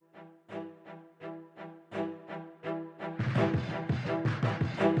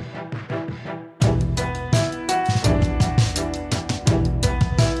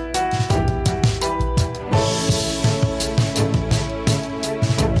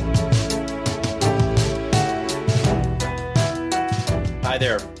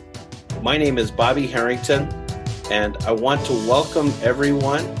there. My name is Bobby Harrington, and I want to welcome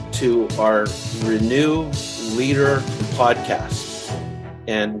everyone to our Renew Leader podcast.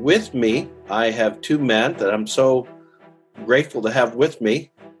 And with me, I have two men that I'm so grateful to have with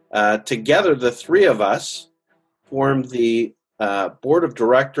me. Together, the three of us form the board of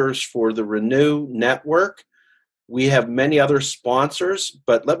directors for the Renew Network. We have many other sponsors,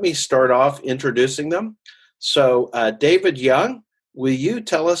 but let me start off introducing them. So, David Young, will you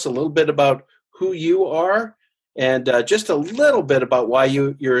tell us a little bit about who you are and just a little bit about why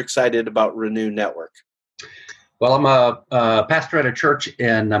you're excited about Renew Network? Well, I'm a pastor at a church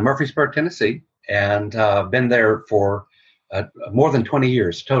in Murfreesboro, Tennessee, and been there for more than 20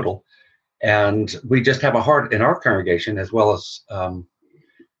 years total. And we just have a heart in our congregation, as well as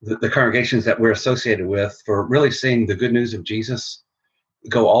the congregations that we're associated with, for really seeing the good news of Jesus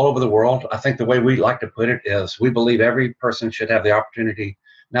go all over the world. I think the way we like to put it is we believe every person should have the opportunity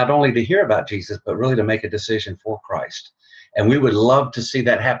not only to hear about Jesus, but really to make a decision for Christ. And we would love to see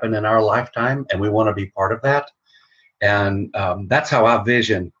that happen in our lifetime, and we want to be part of that. And that's how I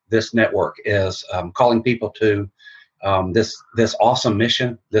vision this network, is calling people to this awesome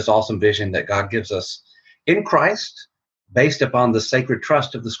mission, this awesome vision that God gives us in Christ, based upon the sacred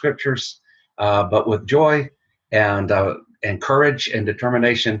trust of the Scriptures, but with joy and courage and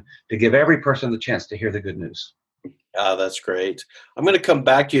determination to give every person the chance to hear the good news. That's great. I'm going to come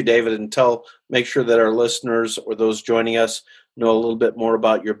back to you, David, and make sure that our listeners or those joining us know a little bit more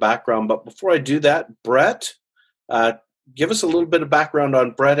about your background. But before I do that, Brett, give us a little bit of background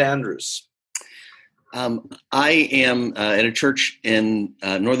on Brett Andrews. I am at a church in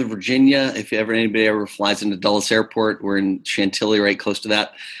Northern Virginia. If anybody ever flies into Dulles Airport, we're in Chantilly, right close to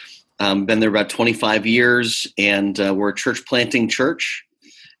that. Been there about 25 years, and we're a church planting church.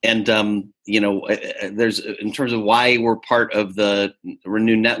 And, there's, in terms of why we're part of the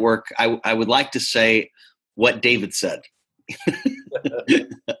Renew Network, I would like to say what David said.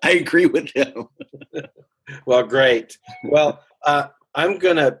 I agree with him. Well, great. Well, I'm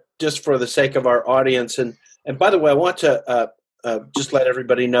going to, just for the sake of our audience, and by the way, I want to just let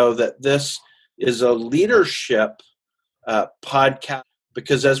everybody know that this is a leadership podcast,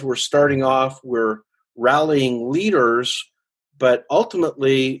 because as we're starting off, we're rallying leaders, but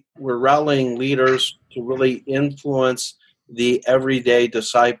ultimately we're rallying leaders to really influence the everyday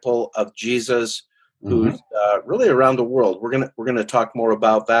disciple of Jesus, who's really around the world. We're gonna talk more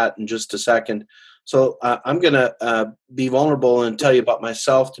about that in just a second. So I'm going to be vulnerable and tell you about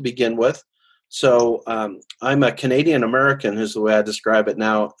myself to begin with. So I'm a Canadian American, is the way I describe it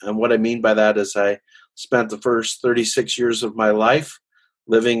now. And what I mean by that is I spent the first 36 years of my life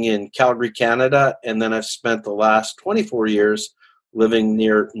living in Calgary, Canada, and then I've spent the last 24 years living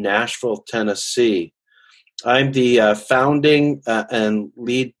near Nashville, Tennessee. I'm the founding and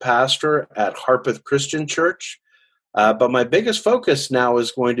lead pastor at Harpeth Christian Church. But my biggest focus now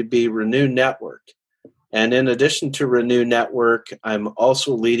is going to be Renew Network. And in addition to Renew Network, I'm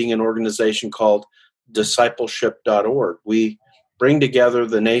also leading an organization called discipleship.org. We bring together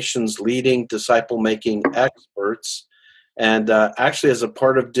the nation's leading disciple-making experts. And actually, as a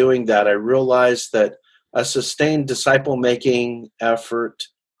part of doing that, I realized that a sustained disciple-making effort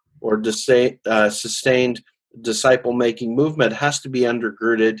or sustained disciple-making movement has to be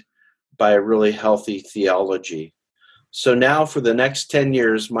undergirded by a really healthy theology. So now for the next 10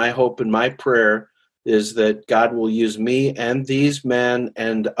 years, my hope and my prayer is that God will use me and these men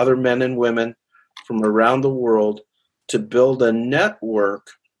and other men and women from around the world to build a network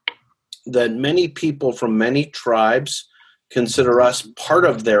that many people from many tribes consider us part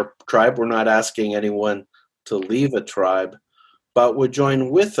of their tribe. We're not asking anyone to leave a tribe, but would join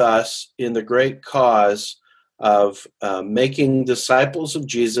with us in the great cause of making disciples of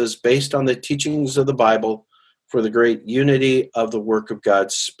Jesus based on the teachings of the Bible, for the great unity of the work of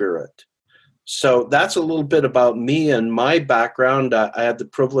God's Spirit. So that's a little bit about me and my background. I had the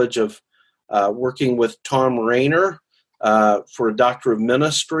privilege of working with Tom Rainer for a Doctor of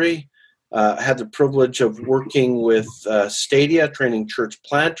Ministry. I had the privilege of working with Stadia, training church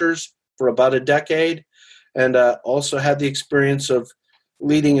planters for about a decade, and also had the experience of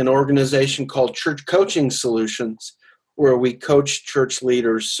leading an organization called Church Coaching Solutions, where we coach church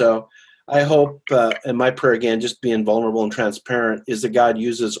leaders. So I hope, and my prayer again, just being vulnerable and transparent, is that God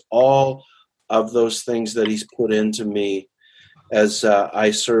uses all of those things that He's put into me as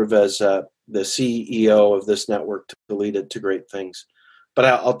I serve as the CEO of this network to lead it to great things. But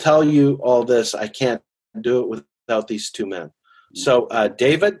I'll tell you all this, I can't do it without these two men. So,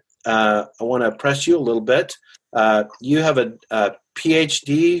 David, I want to press you a little bit. You have a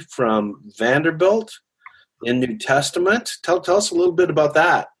PhD from Vanderbilt. in New Testament. Tell us a little bit about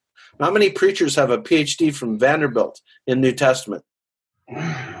that. Not many preachers have a PhD from Vanderbilt in New Testament.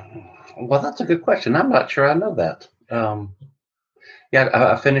 Well, that's a good question. I'm not sure I know that. Yeah,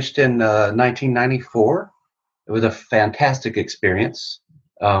 I finished in 1994. It was a fantastic experience.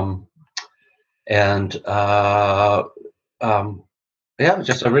 Yeah, it was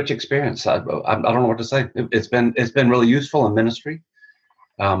just a rich experience. I don't know what to say. It's been really useful in ministry.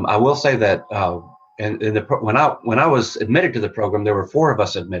 I will say that when I was admitted to the program, there were 4 of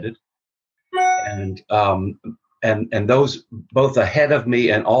us admitted, and those both ahead of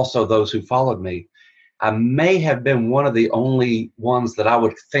me and also those who followed me. I may have been one of the only ones that I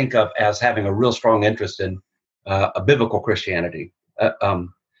would think of as having a real strong interest in a biblical Christianity.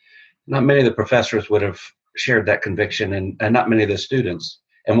 Not many of the professors would have shared that conviction, and not many of the students.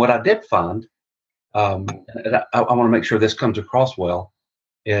 And what I did find, and I want to make sure this comes across well,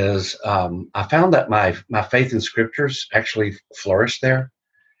 is I found that my faith in scriptures actually flourished there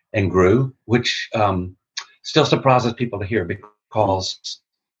and grew, which still surprises people to hear, because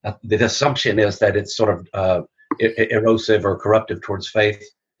the assumption is that it's sort of erosive or corruptive towards faith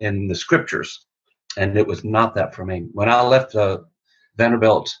in the scriptures, and it was not that for me. When I left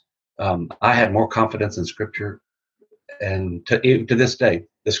Vanderbilt, I had more confidence in Scripture, and to this day,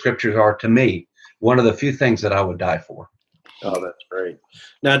 the Scriptures are, to me, one of the few things that I would die for. Oh, that's great.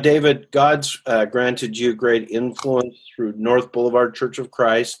 Now, David, God's granted you great influence through North Boulevard Church of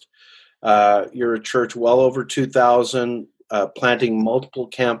Christ. You're a church well over 2,000, planting multiple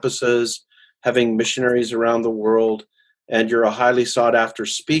campuses, having missionaries around the world, and you're a highly sought-after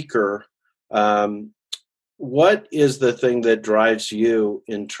speaker. What is the thing that drives you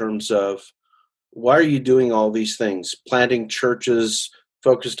in terms of why are you doing all these things? Planting churches,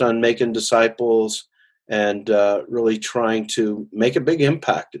 focused on making disciples, and really trying to make a big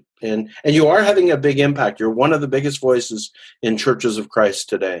impact. And you are having a big impact. You're one of the biggest voices in Churches of Christ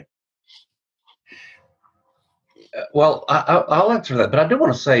today. Well, I'll answer that, but I do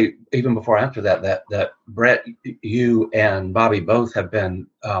want to say, even before I answer that Brett, you and Bobby both have been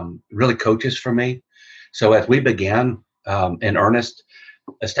really coaches for me. So as we began in earnest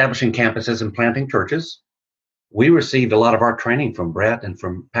establishing campuses and planting churches, we received a lot of our training from Brett and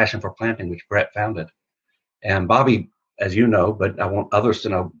from Passion for Planting, which Brett founded. And Bobby, as you know, but I want others to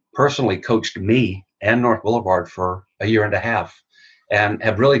know, personally coached me and North Boulevard for a year and a half, and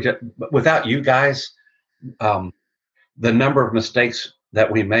have really, without you guys, the number of mistakes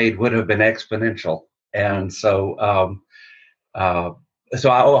that we made would have been exponential. And so I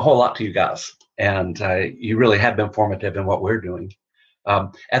owe a whole lot to you guys. And you really have been formative in what we're doing.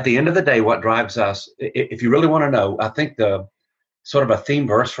 At the end of the day, what drives us, if you really want to know, I think the sort of a theme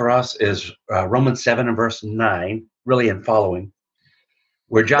verse for us is Romans 7 and verse 9, really in following,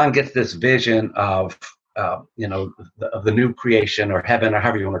 where John gets this vision of the new creation, or heaven, or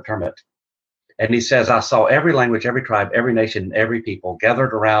however you want to term it. And he says, I saw every language, every tribe, every nation, every people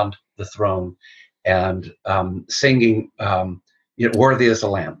gathered around the throne and singing, worthy is the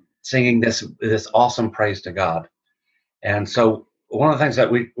Lamb, singing this awesome praise to God. And so one of the things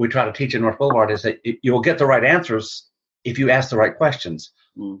that we try to teach in North Boulevard is that you'll get the right answers if you ask the right questions.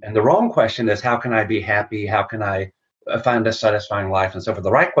 And the wrong question is, how can I be happy? How can I find a satisfying life? And so for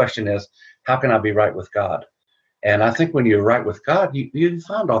the right question is, how can I be right with God? And I think when you're right with God, you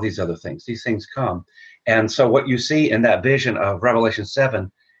find all these other things. These things come. And so what you see in that vision of Revelation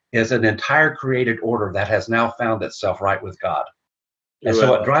 7 is an entire created order that has now found itself right with God. And so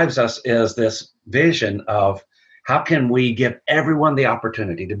what drives us is this vision of how can we give everyone the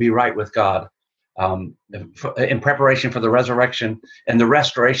opportunity to be right with God in preparation for the resurrection and the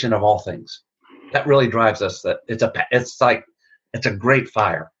restoration of all things. That really drives us. That it's a great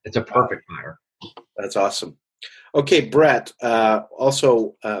fire. It's a perfect fire. That's awesome. Okay, Brett,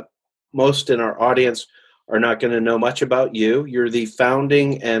 also most in our audience are not going to know much about you. You're the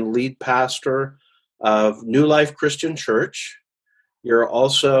founding and lead pastor of New Life Christian Church. You're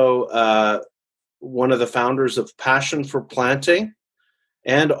also one of the founders of Passion for Planting,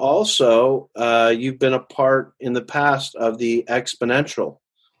 and also you've been a part in the past of the Exponential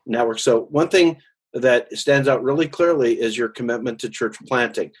Network. So one thing that stands out really clearly is your commitment to church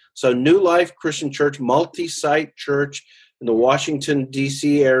planting. So New Life Christian Church, multi-site church in the Washington,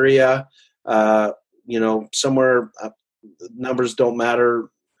 D.C. area, somewhere numbers don't matter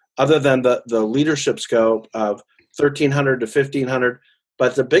other than the leadership scope of 1,300 to 1,500.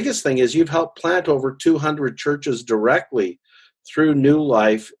 But the biggest thing is you've helped plant over 200 churches directly through New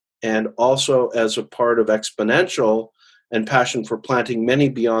Life, and also as a part of Exponential and Passion for Planting, many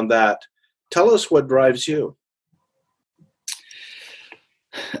beyond that. Tell us what drives you.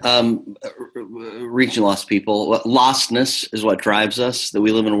 reaching lost people. Lostness is what drives us, that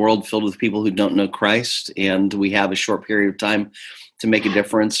we live in a world filled with people who don't know Christ, and we have a short period of time to make a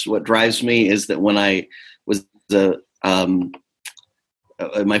difference. What drives me is that when I was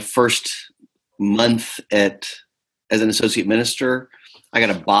my first month as an associate minister, I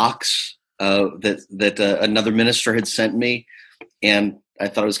got a box that another minister had sent me, and I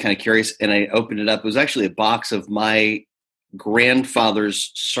thought it was kind of curious, and I opened it up. It was actually a box of my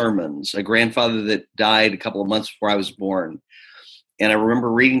grandfather's sermons, a grandfather that died a couple of months before I was born. And I remember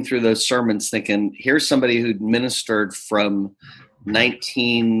reading through those sermons thinking, here's somebody who'd ministered from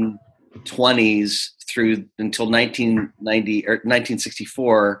 1920s through until 1990 or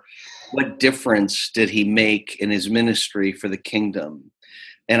 1964. What difference did he make in his ministry for the kingdom?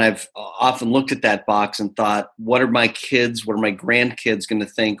 And I've often looked at that box and thought, what are my kids, what are my grandkids going to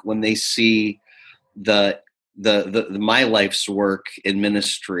think when they see the my life's work in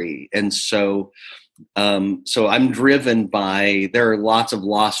ministry? And so I'm driven by, there are lots of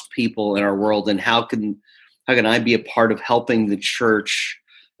lost people in our world, and how can I be a part of helping the church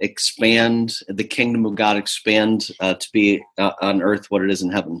expand, the kingdom of God expand to be on earth what it is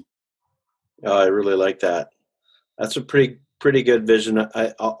in heaven? Oh, I really like that. That's a pretty good vision.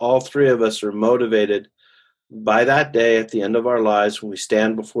 All three of us are motivated by that day at the end of our lives when we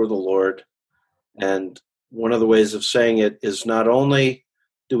stand before the Lord. And one of the ways of saying it is, not only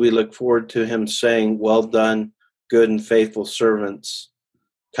do we look forward to him saying, well done, good and faithful servants,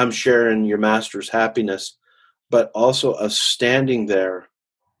 come share in your master's happiness, but also us standing there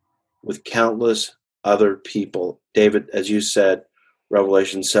with countless other people. David, as you said,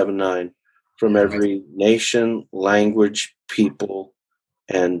 Revelation 7:9, from every nation, language, people,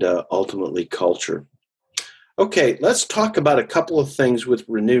 and ultimately culture. Okay, let's talk about a couple of things with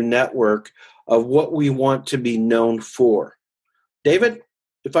Renew Network of what we want to be known for. David,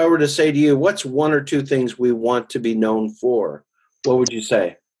 if I were to say to you, what's one or two things we want to be known for, what would you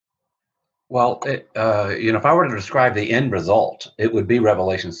say? Well, if I were to describe the end result, it would be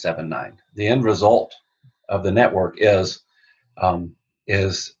Revelation 7:9. The end result of the network is to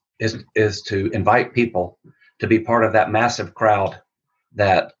invite people to be part of that massive crowd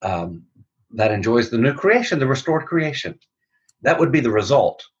that enjoys the new creation, the restored creation. That would be the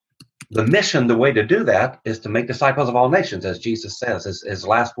result. The mission, the way to do that, is to make disciples of all nations, as Jesus says, his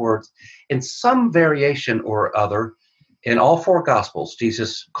last words. In some variation or other, in all four Gospels,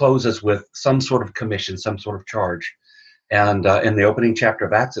 Jesus closes with some sort of commission, some sort of charge. And in the opening chapter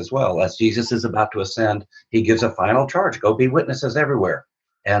of Acts as well, as Jesus is about to ascend, he gives a final charge: go be witnesses everywhere.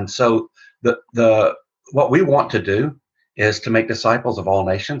 And so what we want to do is to make disciples of all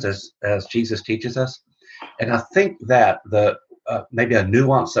nations, as Jesus teaches us. And I think that maybe a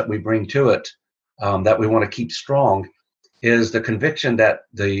nuance that we bring to it, that we want to keep strong, is the conviction that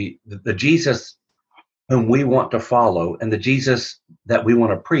the Jesus whom we want to follow and the Jesus that we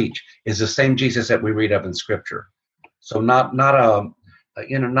want to preach is the same Jesus that we read of in Scripture. So not the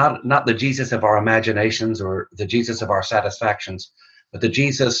Jesus of our imaginations or the Jesus of our satisfactions, but the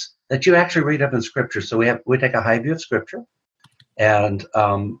Jesus that you actually read of in Scripture. So we take a high view of Scripture, and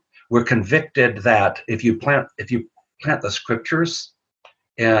we're convicted that if you plant the Scriptures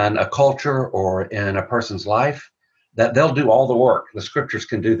in a culture or in a person's life, that they'll do all the work. The Scriptures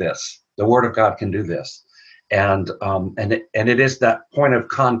can do this. The Word of God can do this, and it is that point of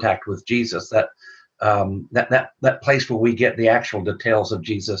contact with Jesus, that place where we get the actual details of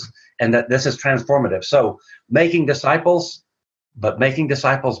Jesus, and that this is transformative. So making disciples, but making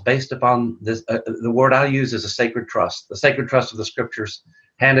disciples based upon this. The word I use is a sacred trust, the sacred trust of the Scriptures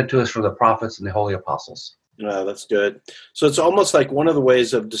handed to us from the prophets and the holy apostles. That's good. So it's almost like one of the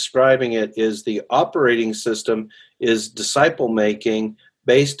ways of describing it is the operating system is disciple making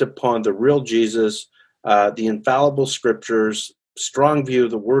based upon the real Jesus, the infallible Scriptures, strong view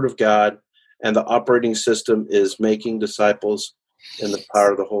of the Word of God, and the operating system is making disciples in the power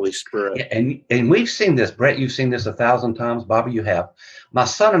of the Holy Spirit. Yeah, and we've seen this, Brett. You've seen this 1,000 times. Bobby, you have. My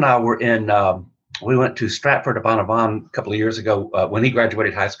son and I were we went to Stratford-upon-Avon a couple of years ago when he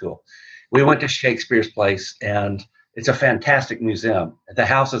graduated high school. We went to Shakespeare's place, and it's a fantastic museum. The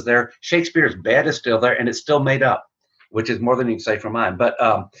house is there. Shakespeare's bed is still there, and it's still made up, which is more than you can say for mine. But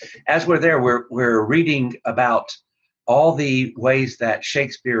as we're there, we're reading about all the ways that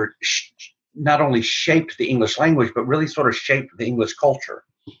Shakespeare not only shaped the English language, but really sort of shaped the English culture.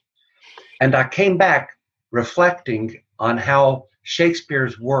 And I came back reflecting on how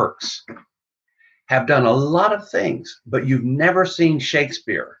Shakespeare's works have done a lot of things, but you've never seen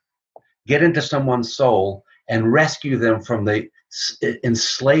Shakespeare get into someone's soul and rescue them from the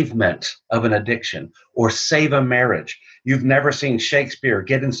enslavement of an addiction or save a marriage. You've never seen Shakespeare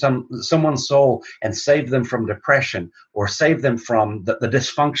get in someone's soul and save them from depression or save them from the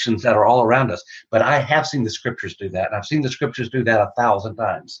dysfunctions that are all around us. But I have seen the scriptures do that, and I've seen the scriptures do that 1,000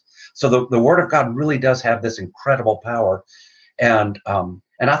 times. So the Word of God really does have this incredible power, and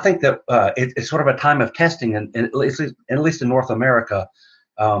I think that it's sort of a time of testing, and at least in North America.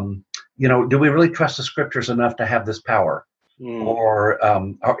 Do we really trust the scriptures enough to have this power? Or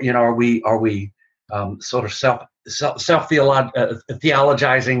are we sort of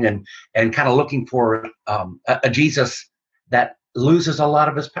theologizing and kind of looking for a Jesus that loses a lot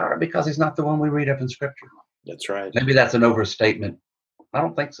of his power because he's not the one we read up in Scripture? That's right. Maybe that's an overstatement. I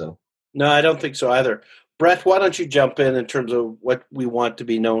don't think so. No, I don't think so either. Brett, why don't you jump in terms of what we want to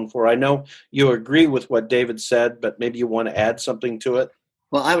be known for? I know you agree with what David said, but maybe you want to add something to it.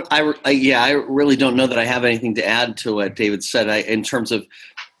 Well, I really don't know that I have anything to add to what David said in terms of,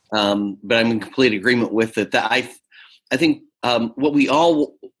 but I'm in complete agreement with it. That I think what we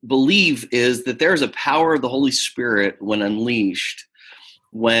all believe is that there's a power of the Holy Spirit when unleashed,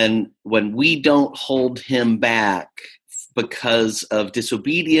 when we don't hold him back because of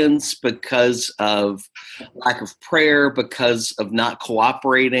disobedience, because of lack of prayer, because of not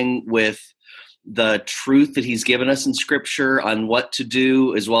cooperating with the truth that he's given us in Scripture on what to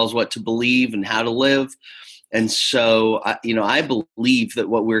do as well as what to believe and how to live. And so, I believe that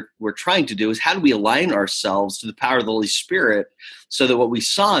what we're trying to do is how do we align ourselves to the power of the Holy Spirit so that what we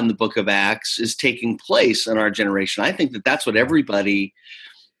saw in the book of Acts is taking place in our generation. I think that that's what everybody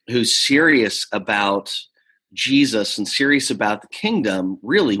who's serious about Jesus and serious about the kingdom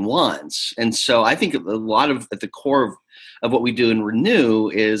really wants. And so I think a lot of at the core of what we do in Renew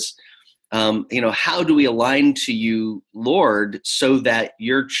is how do we align to you, Lord, so that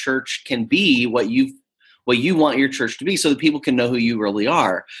your church can be what you want your church to be, so that people can know who you really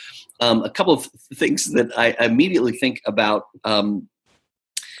are. A couple of things that I immediately think about, a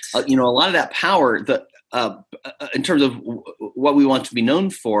lot of that power that in terms of what we want to be known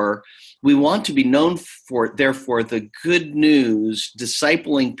for, we want to be known for, therefore, the good news,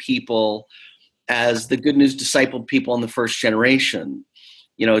 discipling people as the good news discipled people in the first generation.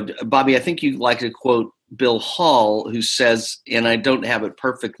 Bobby, I think you'd like to quote Bill Hall, who says, and I don't have it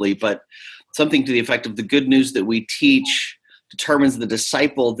perfectly, but something to the effect of the good news that we teach determines the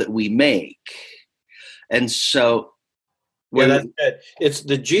disciple that we make. And so that's it. It's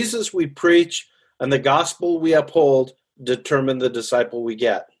the Jesus we preach and the gospel we uphold determine the disciple we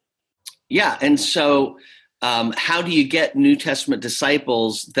get. Yeah. And so how do you get New Testament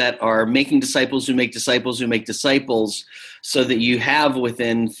disciples that are making disciples who make disciples who make disciples, so that you have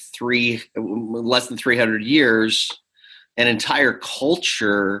within less than 300 years an entire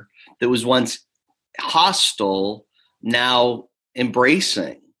culture that was once hostile now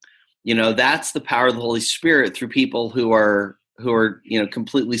embracing? That's the power of the Holy Spirit through people who are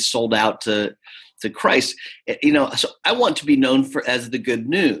completely sold out to Christ. So I want to be known as the good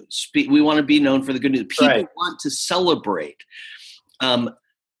news. We want to be known for the good news. People want to celebrate.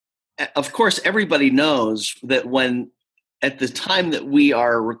 Of course, everybody knows that at the time that we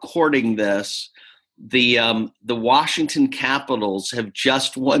are recording this, the Washington Capitals have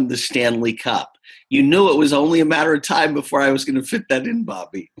just won the Stanley Cup. You knew it was only a matter of time before I was going to fit that in,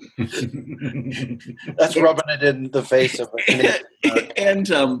 Bobby. That's rubbing it in the face of it.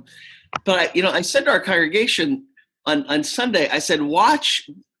 But I said to our congregation on Sunday, I said, watch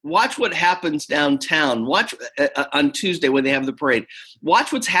what happens downtown. Watch on Tuesday when they have the parade.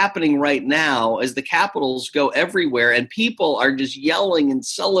 Watch what's happening right now as the Capitals go everywhere and people are just yelling and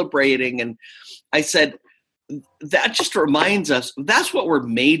celebrating. And I said, that just reminds us that's what we're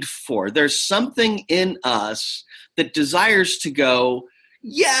made for. There's something in us that desires to go,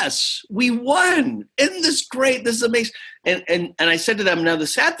 yes, we won. Isn't this great? This is amazing. And I said to them, now the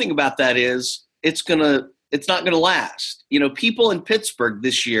sad thing about that is it's not gonna last. People in Pittsburgh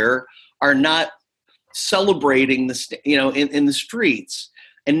this year are not celebrating in the streets.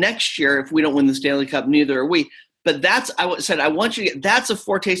 And next year, if we don't win the Stanley Cup, neither are we. But I want you to get, that's a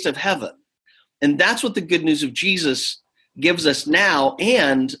foretaste of heaven. And that's what the good news of Jesus gives us now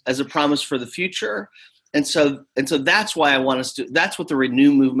and as a promise for the future. And so that's why I want us to, that's what the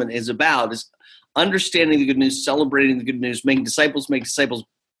Renew movement is about, is understanding the good news, celebrating the good news, making disciples make disciples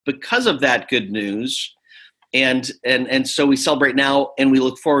because of that good news. And so we celebrate now and we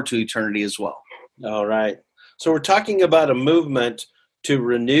look forward to eternity as well. All right. So we're talking about a movement to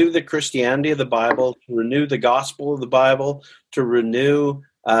renew the Christianity of the Bible, to renew the gospel of the Bible, to renew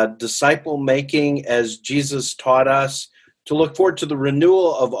disciple making as Jesus taught us, to look forward to the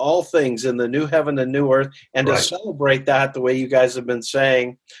renewal of all things in the new heaven and new earth, and to Right. celebrate that the way you guys have been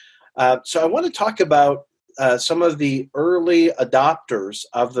saying. So I want to talk about some of the early adopters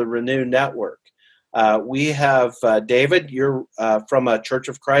of the Renew Network. We have David, you're from a Church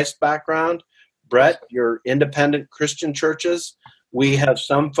of Christ background. Brett, you're independent Christian churches. We have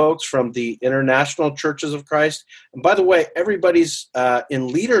some folks from the International Churches of Christ. And by the way, everybody's in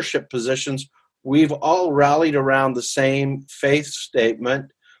leadership positions. We've all rallied around the same faith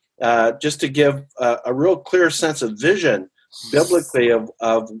statement, just to give a real clear sense of vision biblically of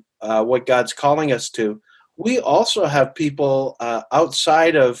what God's calling us to. We also have people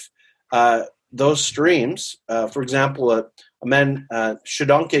outside of those streams. For example, a man,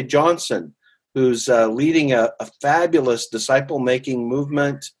 Shadonke Johnson, who's leading a fabulous disciple-making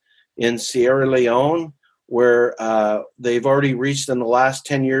movement in Sierra Leone, where they've already reached in the last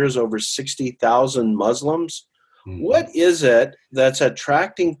 10 years over 60,000 Muslims. Mm-hmm. What is it that's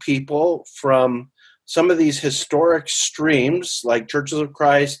attracting people from some of these historic streams like Churches of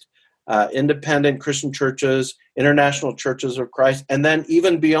Christ, independent Christian churches, International Churches of Christ, and then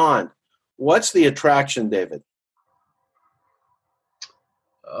even beyond? What's the attraction, David?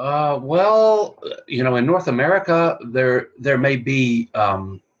 Well, in North America, there may be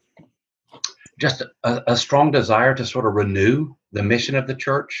just a strong desire to sort of renew the mission of the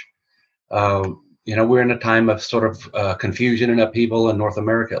church. We're in a time of sort of confusion and upheaval in North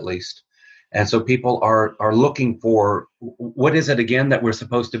America, at least. And so people are looking for, what is it again that we're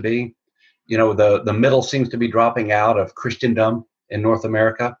supposed to be? The middle seems to be dropping out of Christendom in North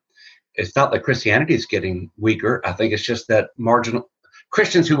America. It's not that Christianity is getting weaker. I think it's just that marginal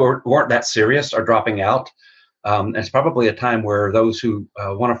Christians who weren't that serious are dropping out. And it's probably a time where those who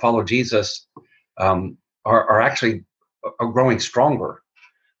want to follow Jesus are actually growing stronger.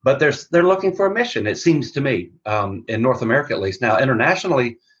 But they're looking for a mission, it seems to me, in North America at least. Now,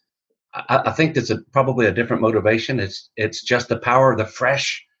 internationally, I think it's probably a different motivation. It's just the power of the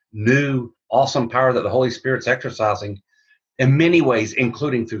fresh, new, awesome power that the Holy Spirit's exercising in many ways,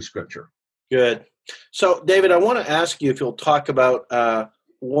 including through Scripture. Good. So, David, I want to ask you if you'll talk about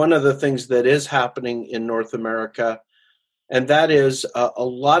one of the things that is happening in North America, and that is a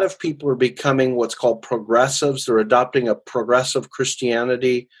lot of people are becoming what's called progressives. They're adopting a progressive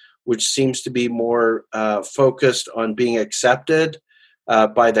Christianity, which seems to be more focused on being accepted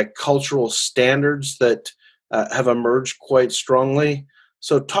by the cultural standards that have emerged quite strongly.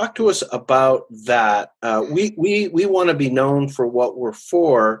 So talk to us about that. We want to be known for what we're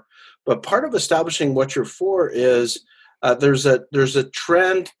for, but part of establishing what you're for is there's a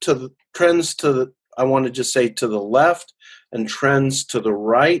trends to the, I want to just say, to the left and trends to the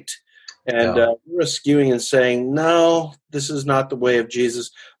right. And we're skewing and saying, no, this is not the way of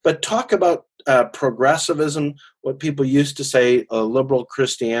Jesus. But talk about progressivism, what people used to say, liberal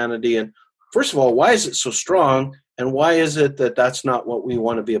Christianity. And first of all, why is it so strong? And why is it that that's not what we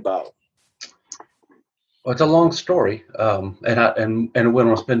want to be about? Well, it's a long story, and we don't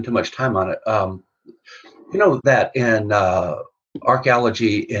want to spend too much time on it. You know that in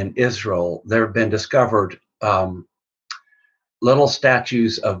archaeology in Israel, there have been discovered little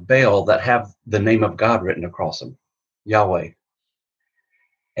statues of Baal that have the name of God written across them, Yahweh.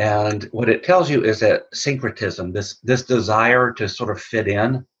 And what it tells you is that syncretism, this desire to sort of fit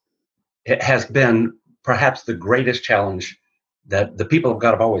in, it has been perhaps the greatest challenge that the people of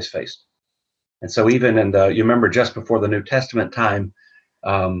God have always faced. And so even in you remember just before the New Testament time,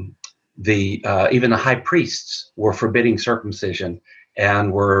 even the high priests were forbidding circumcision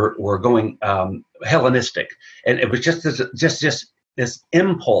and were going Hellenistic, and it was just this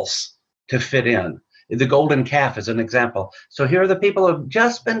impulse to fit in. The golden calf is an example. So here are the people who have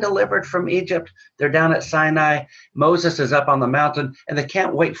just been delivered from Egypt. They're down at Sinai. Moses is up on the mountain, and they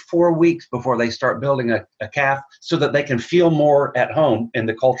can't wait 4 weeks before they start building a calf so that they can feel more at home in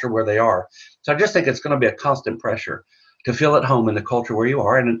the culture where they are. So I just think it's going to be a constant pressure to feel at home in the culture where you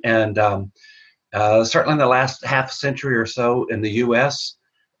are. And certainly in the last half century or so in the U.S.,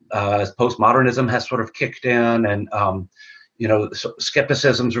 as postmodernism has sort of kicked in, and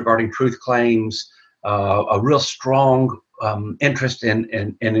skepticisms regarding truth claims, a real strong interest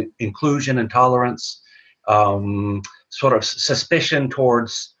in inclusion and tolerance, sort of suspicion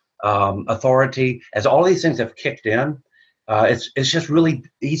towards authority. As all these things have kicked in, it's just really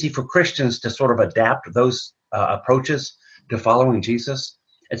easy for Christians to sort of adapt those approaches to following Jesus.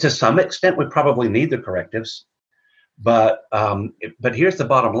 And to some extent, we probably need the correctives. But here's the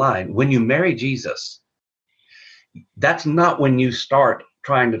bottom line. When you marry Jesus, that's not when you start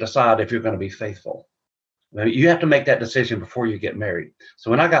trying to decide if you're going to be faithful. You have to make that decision before you get married. So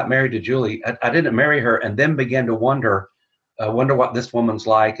when I got married to Julie, I didn't marry her and then began to wonder, I wonder what this woman's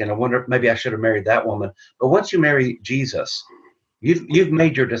like, and I wonder maybe I should have married that woman. But once you marry Jesus, you've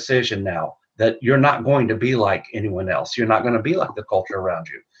made your decision now that you're not going to be like anyone else. You're not going to be like the culture around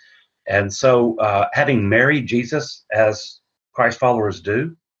you. And so, having married Jesus as Christ followers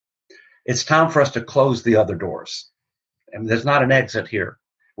do, it's time for us to close the other doors. And there's not an exit here.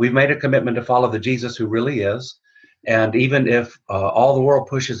 We've made a commitment to follow the Jesus who really is. And even if all the world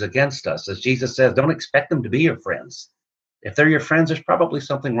pushes against us, as Jesus says, don't expect them to be your friends. If they're your friends, there's probably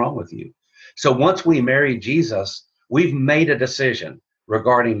something wrong with you. So once we marry Jesus, we've made a decision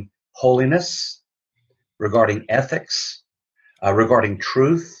regarding holiness, regarding ethics, regarding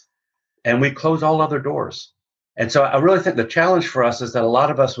truth, and we close all other doors. And so I really think the challenge for us is that a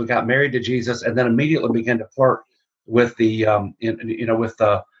lot of us, we got married to Jesus and then immediately began to flirt with the,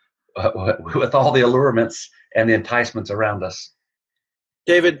 with all the allurements and the enticements around us.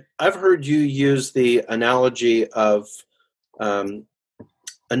 David, I've heard you use the analogy of an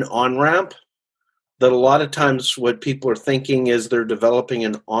on-ramp, that a lot of times what people are thinking is they're developing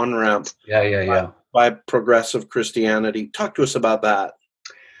an on-ramp by progressive Christianity. Talk to us about that.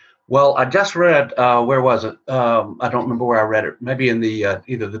 Well, I just read, where was it? I don't remember where I read it. Maybe in the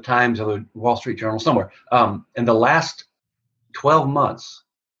either the Times or the Wall Street Journal, somewhere. In the last 12 months,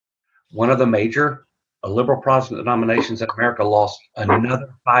 one of the major liberal Protestant denominations in America lost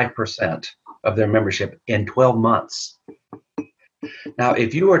another 5% of their membership in 12 months. Now,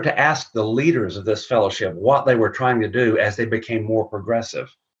 if you were to ask the leaders of this fellowship what they were trying to do as they became more progressive,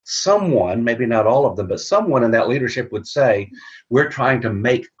 someone, maybe not all of them, but someone in that leadership would say, we're trying to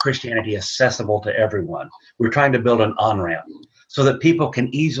make Christianity accessible to everyone. We're trying to build an on-ramp so that people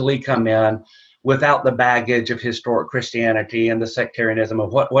can easily come in without the baggage of historic Christianity and the sectarianism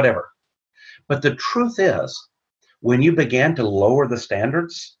of whatever. But the truth is, when you began to lower the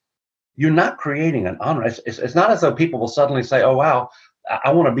standards, you're not creating an on-ramp. It's not as though people will suddenly say, oh, wow,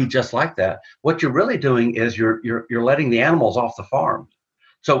 I want to be just like that. What you're really doing is you're letting the animals off the farm.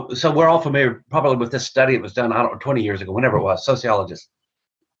 So we're all familiar probably with this study. It was done, 20 years ago, whenever it was, sociologists,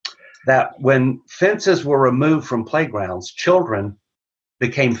 that when fences were removed from playgrounds, children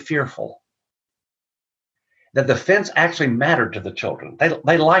became fearful. That the fence actually mattered to the children.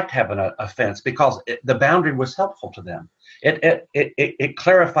 They liked having a fence because the boundary was helpful to them. It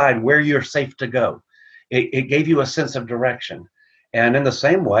clarified where you're safe to go. It gave you a sense of direction. And in the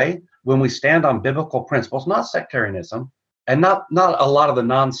same way, when we stand on biblical principles, not sectarianism, and not a lot of the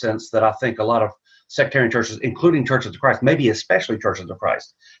nonsense that I think a lot of sectarian churches, including Churches of Christ, maybe especially Churches of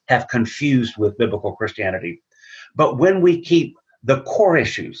Christ, have confused with biblical Christianity. But when we keep the core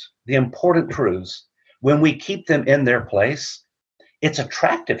issues, the important truths, when we keep them in their place, it's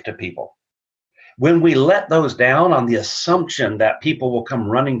attractive to people. When we let those down on the assumption that people will come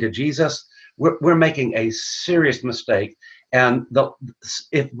running to Jesus, we're making a serious mistake. And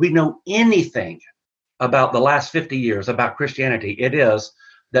if we know anything about the last 50 years about Christianity, it is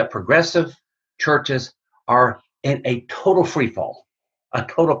that progressive churches are in a total freefall, a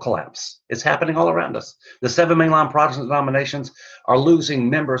total collapse. It's happening all around us. The 7 mainline Protestant denominations are losing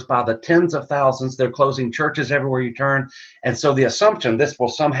members by the tens of thousands. They're closing churches everywhere you turn. And so the assumption this will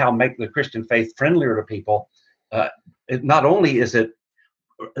somehow make the Christian faith friendlier to people, not only is it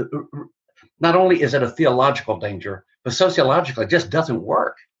a theological danger, but sociologically it just doesn't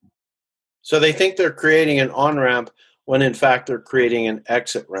work. So they think they're creating an on-ramp when in fact they're creating an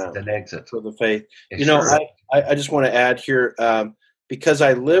exit ramp. An exit for the faith. Sure. I just want to add here, because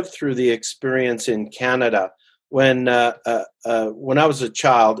I lived through the experience in Canada when I was a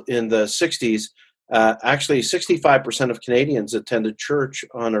child in the 60s. Actually, 65% of Canadians attended church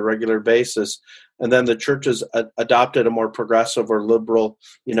on a regular basis, and then the churches adopted a more progressive or liberal,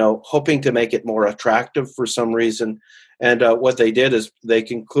 hoping to make it more attractive for some reason. And what they did is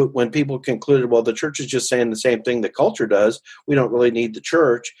when people concluded, well, the church is just saying the same thing the culture does, we don't really need the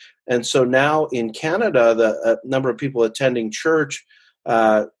church. And so now in Canada, the number of people attending church,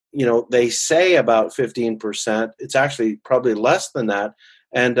 they say about 15%. It's actually probably less than that.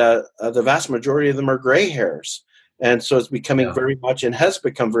 And the vast majority of them are gray hairs. And so it's becoming very much, and has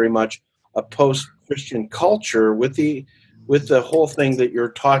become very much, a post-Christian culture with the whole thing that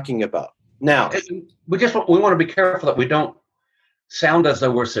you're talking about. Now, we want to be careful that we don't sound as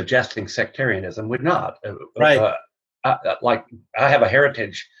though we're suggesting sectarianism. We're not. Right. I have a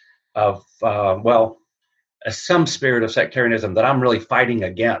heritage of, some spirit of sectarianism that I'm really fighting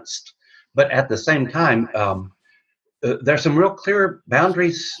against. But at the same time, there's some real clear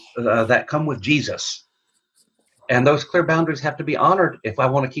boundaries that come with Jesus. And those clear boundaries have to be honored if I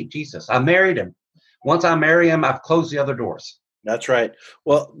want to keep Jesus. I married him. Once I marry him, I've closed the other doors. That's right.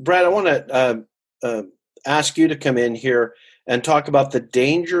 Well, Brad, I want to ask you to come in here and talk about the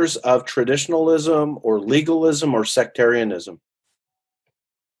dangers of traditionalism or legalism or sectarianism.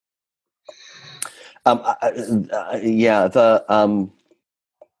 I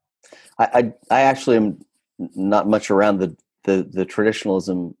actually am not much around the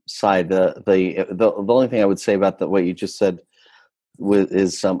traditionalism side. The only thing I would say about what you just said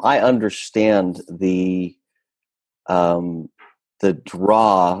is I understand the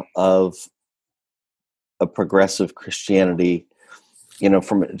draw of a progressive Christianity,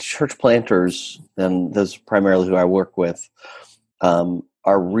 from church planters, and those primarily who I work with,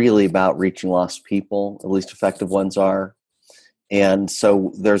 are really about reaching lost people, at least effective ones are. And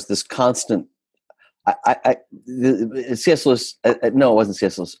so there's this constant, C.S. Lewis, no, it wasn't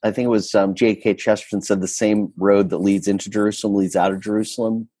C.S. Lewis. I think it was G.K. Chesterton said the same road that leads into Jerusalem leads out of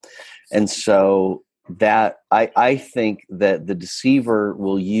Jerusalem. And so that I think that the deceiver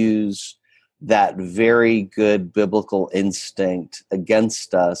will use that very good biblical instinct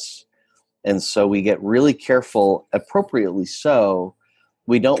against us. And so we get really careful, appropriately so.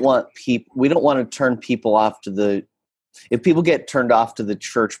 We don't want to turn people off to if people get turned off to the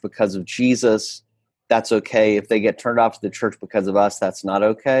church because of Jesus, that's okay. If they get turned off to the church because of us, that's not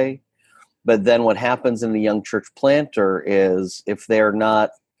okay. But then what happens in the young church planter is if they've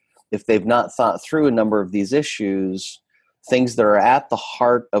not thought through a number of these issues, things that are at the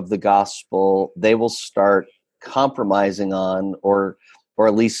heart of the gospel, they will start compromising on, or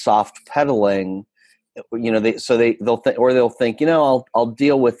at least soft pedaling. They'll think, I'll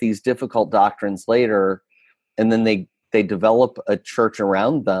deal with these difficult doctrines later, and then they develop a church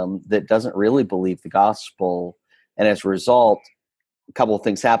around them that doesn't really believe the gospel, and as a result, a couple of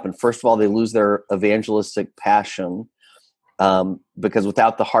things happen. First of all, they lose their evangelistic passion, because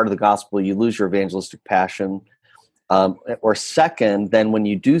without the heart of the gospel, you lose your evangelistic passion. Or second, then when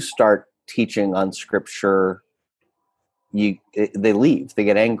you do start teaching on Scripture, they leave, they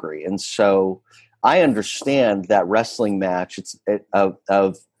get angry. And so I understand that wrestling match. It's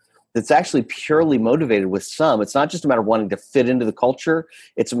actually purely motivated with some. It's not just a matter of wanting to fit into the culture.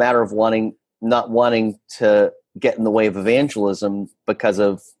 It's a matter of not wanting to get in the way of evangelism because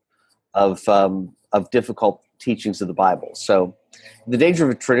of difficult teachings of the Bible. So the danger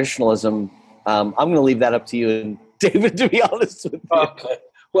of traditionalism, I'm going to leave that up to you and David, to be honest with you. Okay.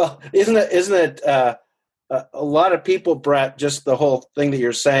 Well, isn't it a lot of people, Brett, just the whole thing that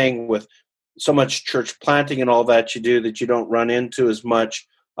you're saying with so much church planting and all that you do, that you don't run into as much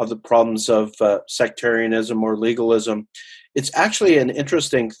of the problems of sectarianism or legalism. It's actually an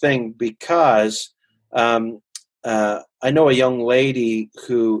interesting thing because I know a young lady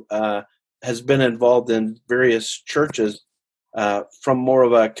who has been involved in various churches from more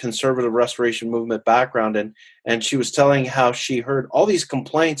of a conservative restoration movement background, and she was telling how she heard all these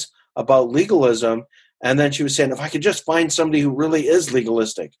complaints about legalism, and then she was saying, if I could just find somebody who really is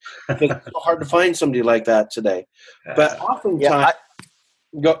legalistic, because it's so hard to find somebody like that today. But oftentimes,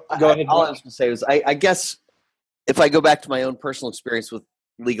 go ahead. All I was going to say was, I guess if I go back to my own personal experience with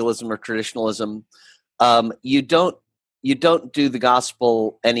legalism or traditionalism, you don't do the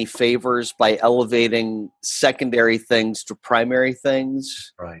gospel any favors by elevating secondary things to primary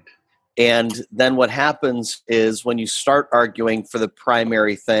things. Right. And then what happens is when you start arguing for the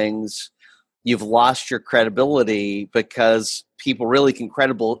primary things, you've lost your credibility, because people really can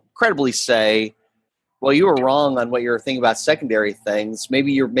credibly say, well, you were wrong on what you were thinking about secondary things.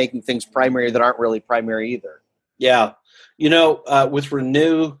 Maybe you're making things primary that aren't really primary either. Yeah. With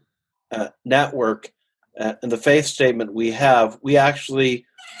Renew Network, and the faith statement we actually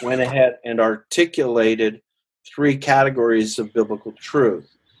went ahead and articulated 3 categories of biblical truth,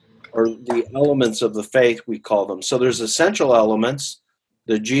 or the elements of the faith, we call them. So there's essential elements,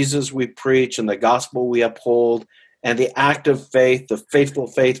 the Jesus we preach and the gospel we uphold, and the active faith, the faithful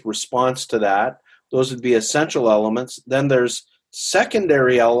faith response to that. Those would be essential elements. Then there's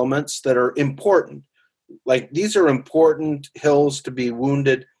secondary elements that are important. Like, these are important hills to be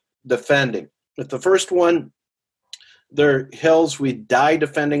wounded defending. With the first one, they're hills we die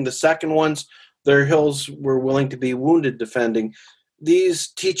defending. The second ones, they're hills we're willing to be wounded defending. These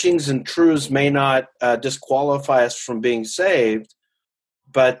teachings and truths may not disqualify us from being saved,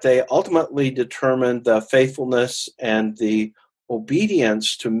 but they ultimately determine the faithfulness and the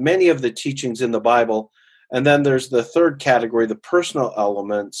obedience to many of the teachings in the Bible. And then there's the third category, the personal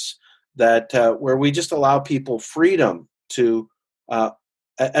elements, that where we just allow people freedom to,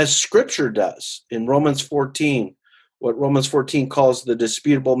 as Scripture does in Romans 14, what Romans 14 calls the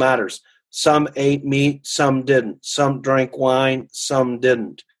disputable matters. Some ate meat, some didn't. Some drank wine, some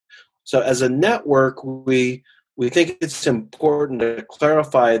didn't. So as a network, we think it's important to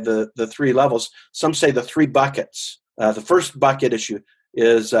clarify the 3 levels. Some say the 3 buckets. The first bucket issue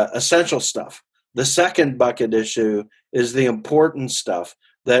is essential stuff. The second bucket issue is the important stuff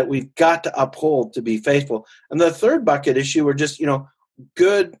that we've got to uphold to be faithful. And the third bucket issue are just,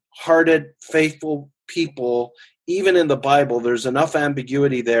 good-hearted, faithful people. Even in the Bible, there's enough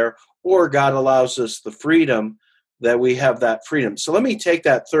ambiguity there, or God allows us the freedom that we have that freedom. So let me take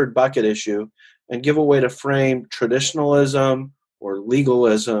that third bucket issue and give a way to frame traditionalism or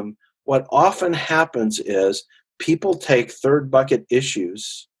legalism. What often happens is people take third bucket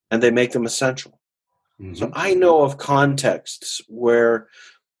issues and they make them essential. Mm-hmm. So I know of contexts where,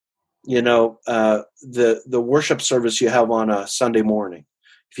 the worship service you have on a Sunday morning,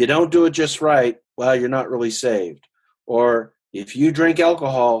 if you don't do it just right, well, you're not really saved. Or if you drink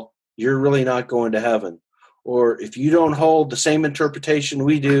alcohol, you're really not going to heaven. Or if you don't hold the same interpretation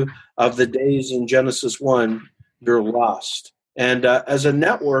we do of the days in Genesis 1, you're lost. And as a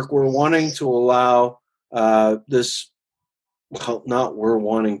network, we're wanting to allow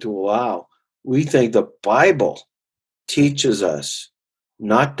we think the Bible teaches us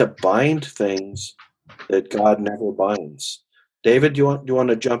not to bind things that God never binds. David, do you want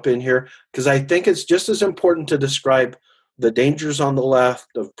to jump in here? Because I think it's just as important to describe the dangers on the left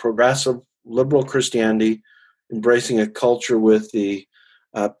of progressive liberal Christianity, embracing a culture with the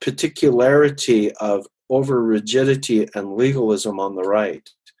particularity of over rigidity and legalism on the right.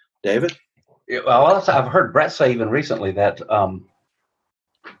 David? Well, I've heard Brett say even recently that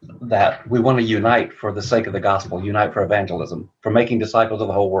that we want to unite for the sake of the gospel, unite for evangelism, for making disciples of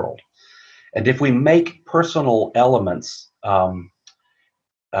the whole world. And if we make personal elements,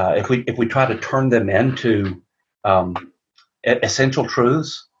 if we try to turn them into essential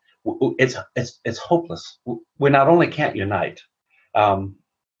truths, it's hopeless. We not only can't unite,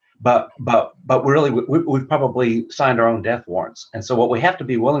 but really we've probably signed our own death warrants. And so what we have to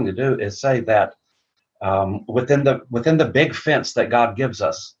be willing to do is say that within the big fence that God gives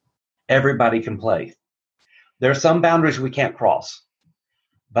us, everybody can play. There are some boundaries we can't cross,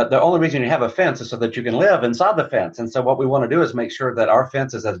 but the only reason you have a fence is so that you can live inside the fence. And so what we want to do is make sure that our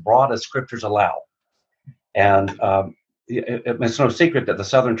fence is as broad as scriptures allow. And it's no secret that the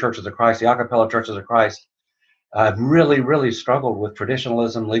Southern Churches of Christ, the a cappella Churches of Christ, have really, really struggled with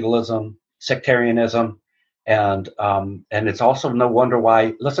traditionalism, legalism, sectarianism, and it's also no wonder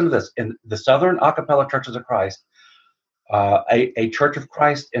why. Listen to this: in the Southern a cappella Churches of Christ, a Church of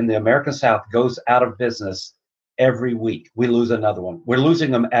Christ in the American South goes out of business every week. We lose another one. We're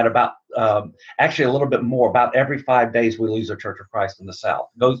losing them at about actually a little bit more. About every 5 days, we lose a Church of Christ in the South.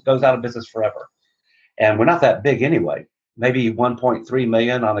 Goes out of business forever, and we're not that big anyway. Maybe 1.3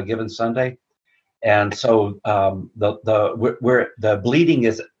 million on a given Sunday. And so the bleeding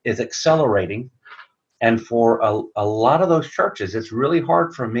is accelerating, and for a lot of those churches, it's really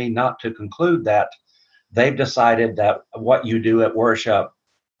hard for me not to conclude that they've decided that what you do at worship,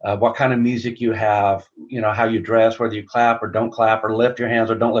 what kind of music you have, how you dress, whether you clap or don't clap, or lift your hands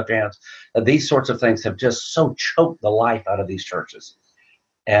or don't lift your hands, these sorts of things have just so choked the life out of these churches,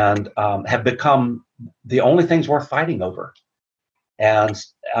 and have become the only things worth fighting over. And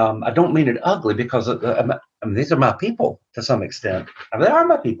I don't mean it ugly, because these are my people to some extent. They are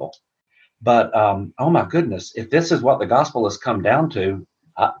my people. But, oh my goodness, if this is what the gospel has come down to,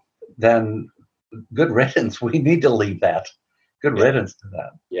 then good riddance. We need to leave that. Good riddance to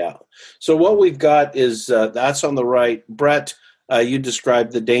that. Yeah. So what we've got is, that's on the right. Brett, you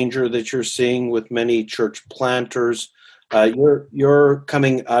described the danger that you're seeing with many church planters. You're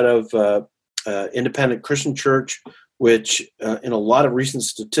coming out of Independent Christian Church, which in a lot of recent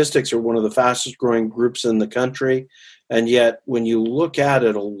statistics are one of the fastest growing groups in the country. And yet when you look at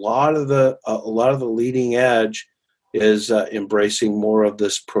it, a lot of the leading edge is embracing more of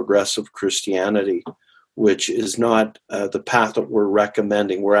this progressive Christianity, which is not the path that we're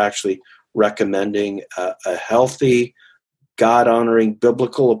recommending. We're actually recommending a healthy, God-honoring,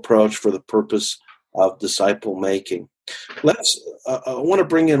 biblical approach for the purpose of disciple making. I want to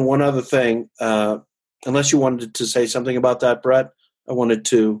bring in one other thing. Unless you wanted to say something about that, Brett, I wanted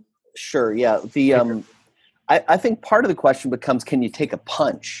to. Sure. Yeah. I think part of the question becomes, can you take a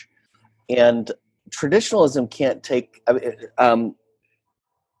punch? And traditionalism can't take a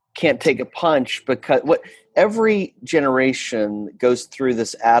punch, because every generation goes through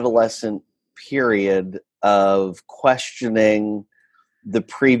this adolescent period of questioning the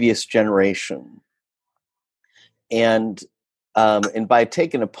previous generation, and by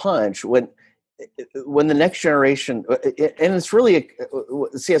taking a punch, when the next generation, and it's really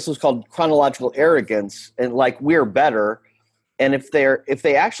C.S. Lewis called chronological arrogance, and like, we're better. And if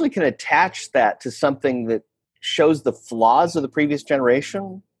they actually can attach that to something that shows the flaws of the previous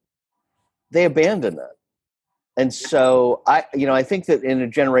generation, they abandon it. And so I think that in a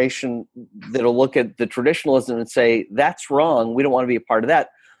generation that'll look at the traditionalism and say, that's wrong, we don't want to be a part of that.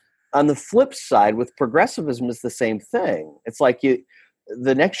 On the flip side, with progressivism is the same thing. It's like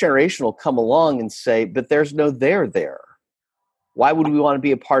the next generation will come along and say, but there's no there. Why would we want to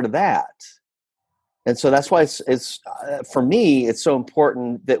be a part of that? And so that's why it's for me, it's so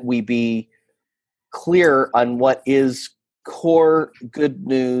important that we be clear on what is core good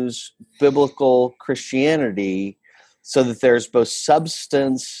news, biblical Christianity, so that there's both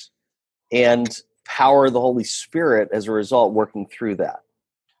substance and power of the Holy Spirit as a result working through that.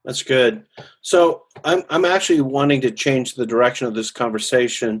 That's good. So I'm actually wanting to change the direction of this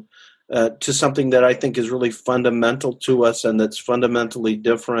conversation to something that I think is really fundamental to us and that's fundamentally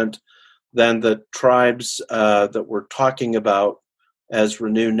different than the tribes that we're talking about as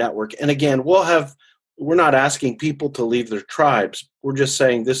Renew Network. And again, we're not asking people to leave their tribes. We're just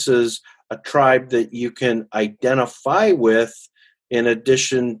saying this is a tribe that you can identify with in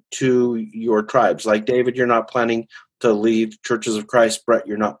addition to your tribes. Like David, you're not planning to leave Churches of Christ. Brett,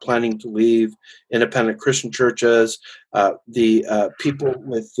 you're not planning to leave independent Christian churches. The people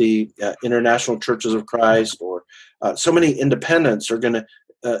with the International Churches of Christ or so many independents are going to,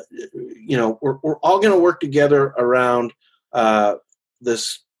 we're all going to work together around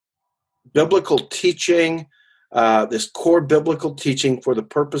this biblical teaching, this core biblical teaching for the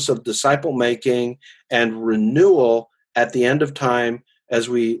purpose of disciple making and renewal at the end of time, as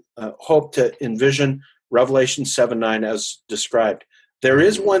we hope to envision Revelation 7:9 as described. There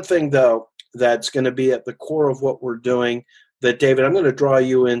is one thing, though, that's going to be at the core of what we're doing that, David, I'm going to draw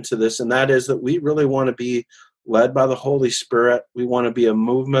you into this, and that is that we really want to be led by the Holy Spirit. We want to be a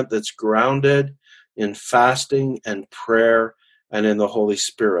movement that's grounded in fasting and prayer and in the Holy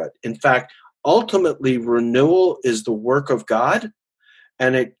Spirit. In fact, ultimately, renewal is the work of God,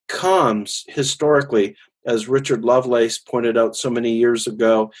 and it comes historically, as Richard Lovelace pointed out so many years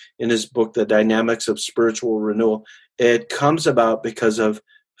ago in his book, The Dynamics of Spiritual Renewal, it comes about because of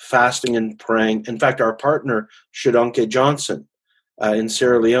fasting and praying. In fact, our partner, Shadonke Johnson, in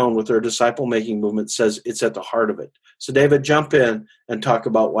Sierra Leone with their disciple-making movement, says it's at the heart of it. So, David, jump in and talk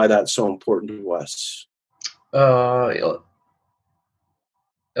about why that's so important to us.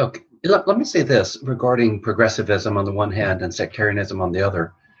 Okay. Let me say this regarding progressivism on the one hand and sectarianism on the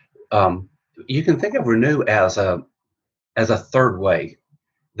other. You can think of Renew as a third way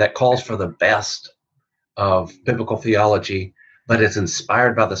that calls for the best of biblical theology, but is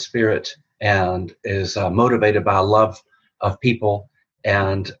inspired by the Spirit and is motivated by a love of people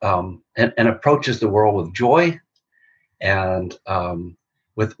and approaches the world with joy and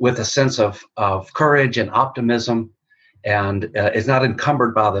with a sense of courage and optimism, and is not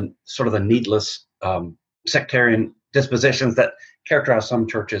encumbered by the sort of the needless sectarian dispositions that characterize some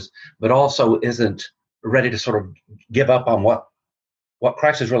churches, but also isn't ready to sort of give up on what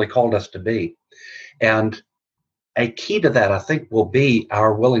Christ has really called us to be. And a key to that, I think, will be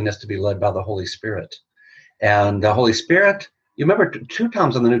our willingness to be led by the Holy Spirit. And the Holy Spirit, you remember 2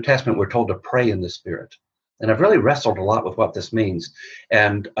 times in the New Testament we're told to pray in the Spirit. And I've really wrestled a lot with what this means.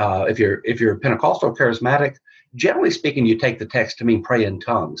 And if you're Pentecostal charismatic, generally speaking, you take the text to mean pray in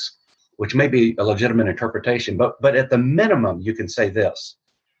tongues, which may be a legitimate interpretation. But at the minimum, you can say this,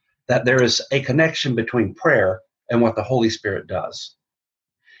 that there is a connection between prayer and what the Holy Spirit does.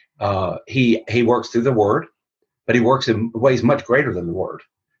 He works through the Word, but he works in ways much greater than the Word.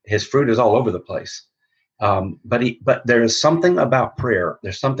 His fruit is all over the place. But there is something about prayer.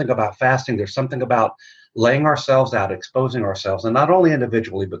 There's something about fasting. There's something about laying ourselves out, exposing ourselves, and not only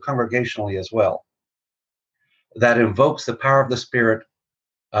individually, but congregationally as well, that invokes the power of the Spirit.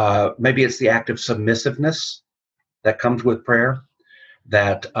 Maybe it's the act of submissiveness that comes with prayer,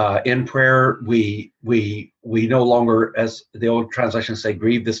 that in prayer we no longer, as the old translations say,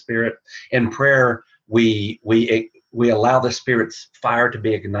 grieve the Spirit. In prayer, we allow the Spirit's fire to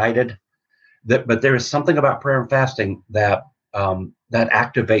be ignited. But there is something about prayer and fasting that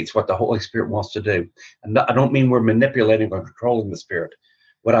activates what the Holy Spirit wants to do. And I don't mean we're manipulating or controlling the Spirit.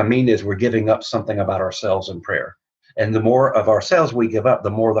 What I mean is we're giving up something about ourselves in prayer. And the more of ourselves we give up, the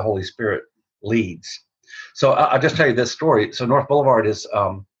more the Holy Spirit leads. So I'll just tell you this story. So North Boulevard is,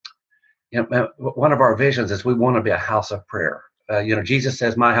 one of our visions is we want to be a house of prayer. Jesus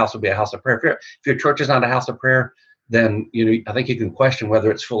says, my house will be a house of prayer. If your church is not a house of prayer, then I think you can question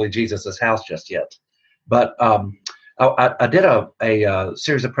whether it's fully Jesus's house just yet. But I did a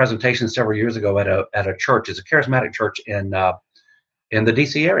series of presentations several years ago at a church. It's a charismatic church in the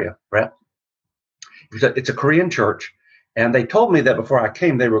D.C. area, Brett. It's a Korean church, and they told me that before I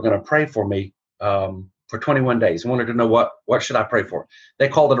came, they were going to pray for me for 21 days. I wanted to know what should I pray for. They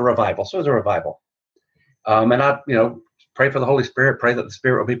called it a revival, so it was a revival. And I, pray for the Holy Spirit, pray that the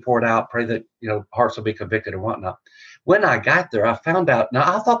Spirit will be poured out, pray that, hearts will be convicted and whatnot. When I got there, I found out,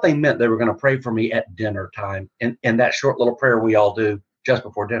 now I thought they meant they were going to pray for me at dinner time in that short little prayer we all do just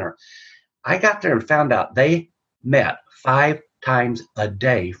before dinner. I got there and found out they met 5 times a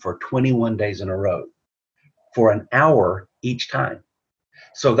day for 21 days in a row for an hour each time.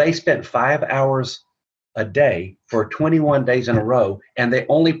 So they spent 5 hours a day for 21 days in a row, and they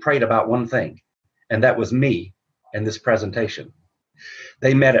only prayed about one thing, and that was me and this presentation.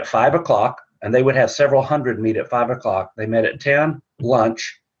 They met at 5 o'clock, and they would have several hundred meet at 5 o'clock. They met at 10,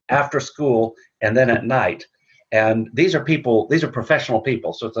 lunch, after school, and then at night. And these are professional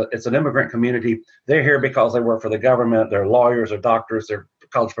people. So it's an immigrant community. They're here because they work for the government. They're lawyers or doctors. They're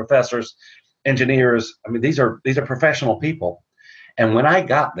college professors, engineers. I mean, these are professional people. And when I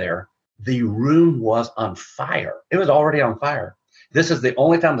got there, the room was on fire. It was already on fire. This is the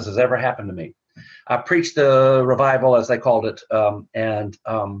only time this has ever happened to me. I preached the revival, as they called it, and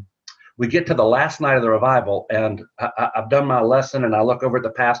we get to the last night of the revival, and I've done my lesson, and I look over at the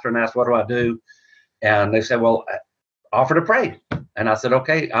pastor and ask, what do I do? And they said, well, offer to pray. And I said,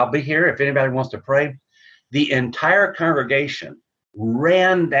 okay, I'll be here if anybody wants to pray. The entire congregation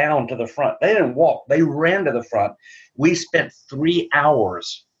ran down to the front. They didn't walk. They ran to the front. We spent 3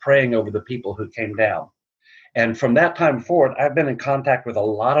 hours praying over the people who came down. And from that time forward, I've been in contact with a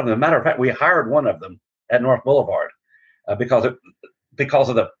lot of them. Matter of fact, we hired one of them at North Boulevard because of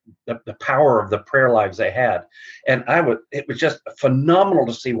the power of the prayer lives they had. And it was just phenomenal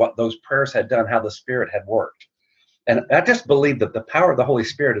to see what those prayers had done, how the Spirit had worked. And I just believe that the power of the Holy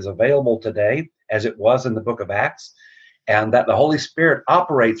Spirit is available today, as it was in the book of Acts, and that the Holy Spirit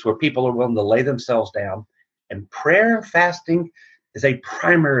operates where people are willing to lay themselves down. And prayer and fasting is a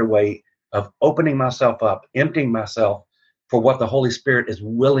primary way of opening myself up, emptying myself for what the Holy Spirit is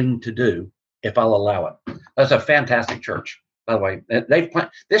willing to do if I'll allow it. That's a fantastic church. By the way,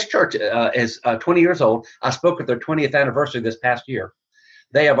 this church is 20 years old. I spoke at their 20th anniversary this past year.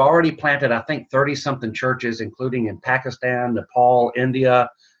 They have already planted, I think, 30-something churches, including in Pakistan, Nepal, India,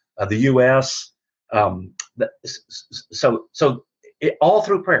 the U.S. So all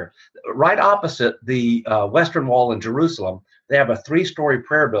through prayer. Right opposite the Western Wall in Jerusalem, they have a 3-story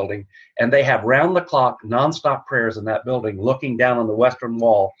prayer building, and they have round-the-clock, nonstop prayers in that building, looking down on the Western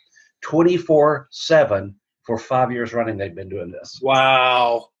Wall, 24/7. For 5 years running, they've been doing this.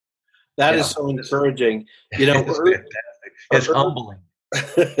 Wow. That is so encouraging. It's humbling.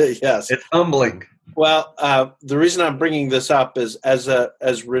 Yes. It's humbling. Well, the reason I'm bringing this up is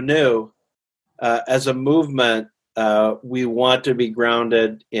as Renew, as a movement, we want to be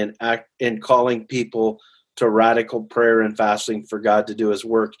grounded in calling people to radical prayer and fasting for God to do his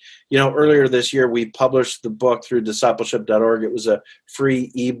work. Earlier this year, we published the book through discipleship.org. It was a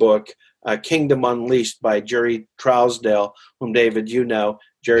free ebook, Kingdom Unleashed by Jerry Trousdale, whom, David,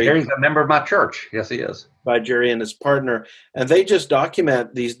 Jerry's a member of my church. Yes, he is. By Jerry and his partner. And they just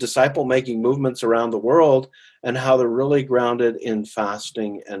document these disciple-making movements around the world and how they're really grounded in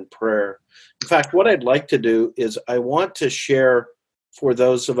fasting and prayer. In fact, what I'd like to do is I want to share for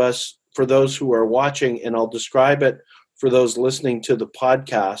those who are watching, and I'll describe it for those listening to the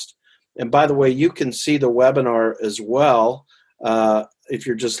podcast. And by the way, you can see the webinar as well. If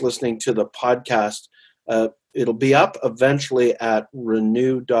you're just listening to the podcast, it'll be up eventually at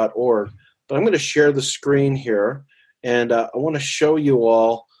renew.org. But I'm going to share the screen here, and I want to show you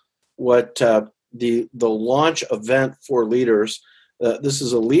all what the launch event for leaders. This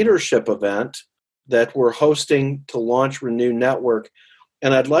is a leadership event that we're hosting to launch Renew Network.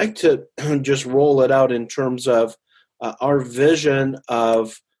 And I'd like to just roll it out in terms of our vision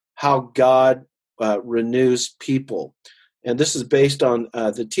of how God renews people. And this is based on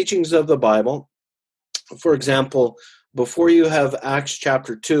the teachings of the Bible. For example, before you have Acts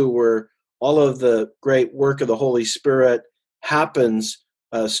chapter 2, where all of the great work of the Holy Spirit happens,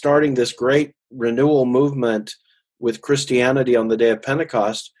 starting this great renewal movement with Christianity on the day of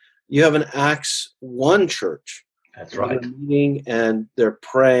Pentecost, you have an Acts 1 church. That's right. They're meeting and they're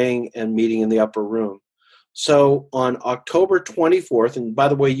praying and meeting in the upper room. So on October 24th, and by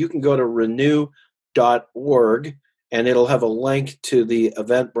the way, you can go to renew.org, and it'll have a link to the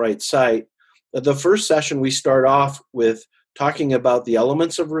Eventbrite site. The first session, we start off with talking about the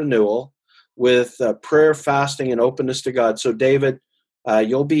elements of renewal with prayer, fasting, and openness to God. So David,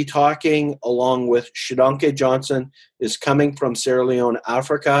 you'll be talking along with Shadonke Johnson, is coming from Sierra Leone,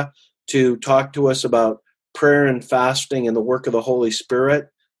 Africa, to talk to us about prayer and fasting and the work of the Holy Spirit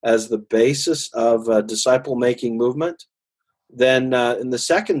as the basis of a disciple-making movement. Then in the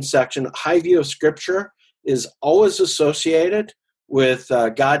second section, high view of Scripture is always associated with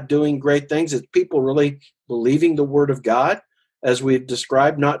God doing great things. It's people really believing the Word of God, as we've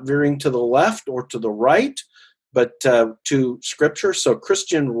described, not veering to the left or to the right, but to Scripture. So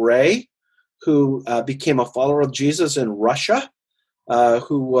Christian Ray, who became a follower of Jesus in Russia,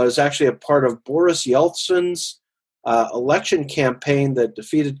 who was actually a part of Boris Yeltsin's election campaign that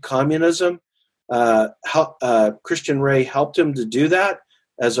defeated communism. Christian Ray helped him to do that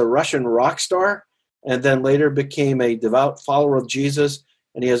as a Russian rock star, and then later became a devout follower of Jesus,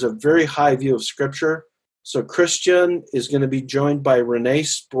 and he has a very high view of Scripture. So Christian is going to be joined by Renee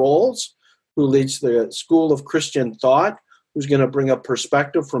Sproles, who leads the School of Christian Thought, who's going to bring a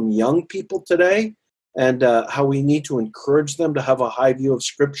perspective from young people today and how we need to encourage them to have a high view of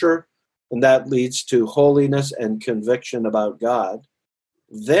Scripture, and that leads to holiness and conviction about God.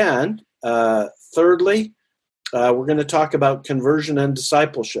 Then, thirdly, we're going to talk about conversion and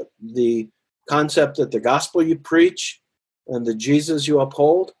discipleship, the concept that the gospel you preach and the Jesus you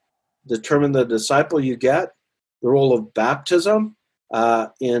uphold determine the disciple you get, the role of baptism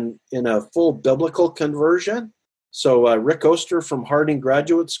in a full biblical conversion. So Rick Oster from Harding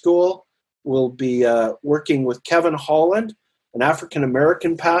Graduate School will be working with Kevin Holland, an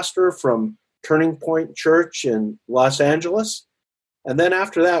African-American pastor from Turning Point Church in Los Angeles. And then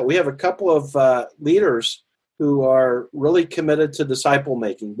after that, we have a couple of leaders who are really committed to disciple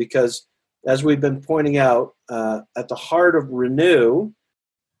making, because as we've been pointing out, at the heart of Renew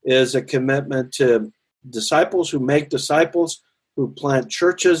is a commitment to disciples who make disciples, who plant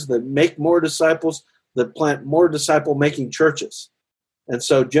churches that make more disciples, that plant more disciple-making churches. And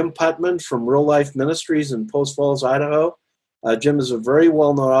so Jim Putman from Real Life Ministries in Post Falls, Idaho. Jim is a very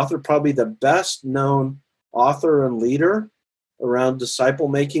well-known author, probably the best-known author and leader around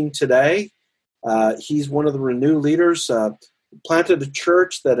disciple-making today. He's one of the Renew leaders, planted a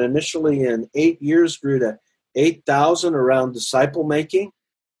church that initially in 8 years grew to 8,000 around disciple-making.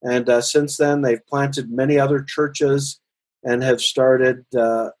 And since then, they've planted many other churches and have started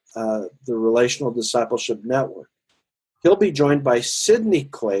the Relational Discipleship Network. He'll be joined by Sidney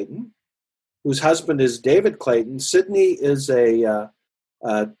Clayton, whose husband is David Clayton. Sidney is a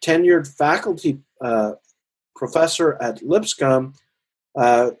tenured faculty professor at Lipscomb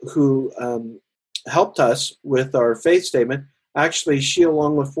who helped us with our faith statement. Actually, she,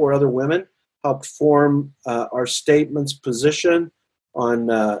 along with 4 other women, helped form our statement's position on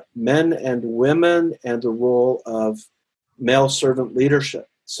men and women and the role of male servant leadership.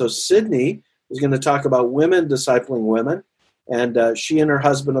 So Sidney is going to talk about women discipling women. And she and her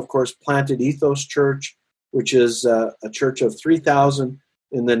husband, of course, planted Ethos Church, which is a church of 3,000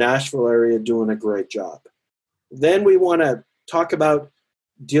 in the Nashville area, doing a great job. Then we want to talk about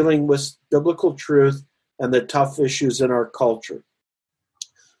dealing with biblical truth and the tough issues in our culture.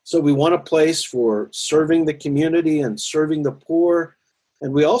 So we want a place for serving the community and serving the poor.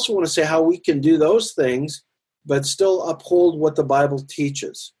 And we also want to say how we can do those things, but still uphold what the Bible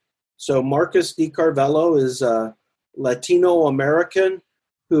teaches. So Marcus DiCarvello is a Latino American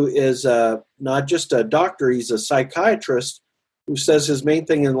who is not just a doctor, he's a psychiatrist who says his main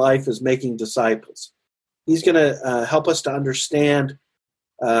thing in life is making disciples. He's going to help us to understand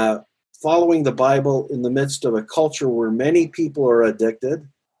following the Bible in the midst of a culture where many people are addicted.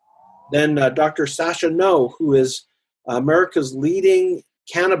 Then Dr. Sasha No, who is America's leading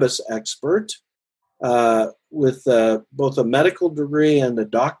cannabis expert with both a medical degree and a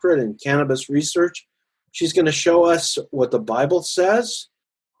doctorate in cannabis research. She's going to show us what the Bible says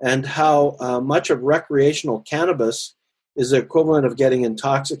and how much of recreational cannabis is the equivalent of getting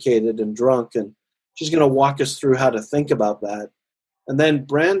intoxicated and drunk. And she's going to walk us through how to think about that. And then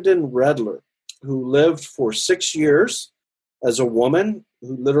Brandon Redler, who lived for 6 years as a woman,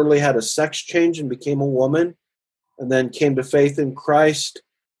 who literally had a sex change and became a woman, and then came to faith in Christ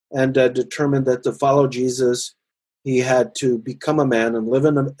and determined that to follow Jesus, he had to become a man and live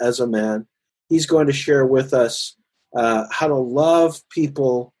as a man. He's going to share with us how to love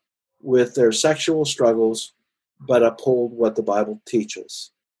people with their sexual struggles, but uphold what the Bible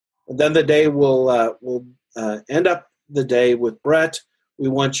teaches. And then the day will end up the day with Brett. We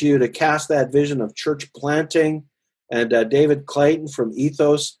want you to cast that vision of church planting. And David Clayton from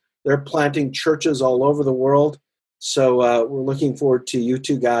Ethos, they're planting churches all over the world. So we're looking forward to you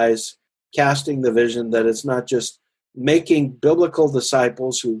two guys casting the vision that it's not just making biblical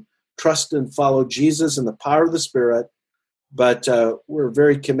disciples who trust and follow Jesus in the power of the Spirit, but we're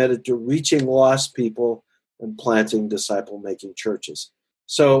very committed to reaching lost people and planting disciple-making churches.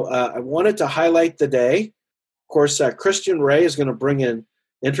 So I wanted to highlight the day. Of course, Christian Ray is going to bring in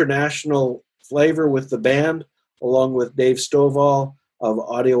international flavor with the band, along with Dave Stovall of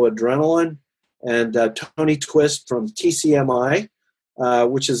Audio Adrenaline and Tony Twist from TCMI,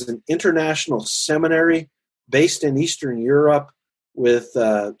 which is an international seminary based in Eastern Europe with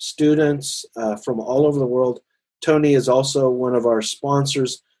students from all over the world. Tony is also one of our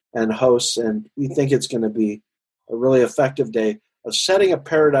sponsors and hosts, and we think it's going to be a really effective day of setting a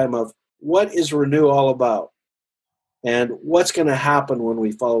paradigm of what is Renew all about and what's going to happen when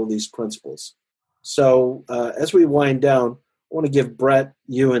we follow these principles. So as we wind down, I want to give Brett,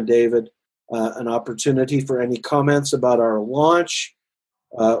 you, and David an opportunity for any comments about our launch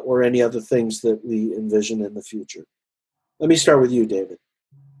or any other things that we envision in the future. Let me start with you, David.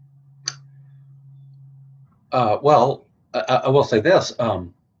 Well, I will say this. Our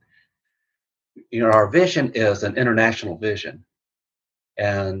vision is an international vision.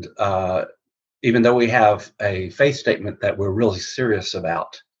 And even though we have a faith statement that we're really serious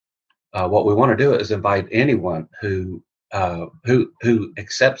about, what we want to do is invite anyone who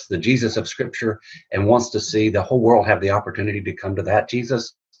accepts the Jesus of Scripture and wants to see the whole world have the opportunity to come to that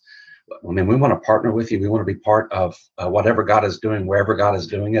Jesus. I mean, we want to partner with you. We want to be part of whatever God is doing, wherever God is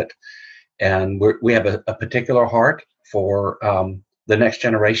doing it. And we have a particular heart for the next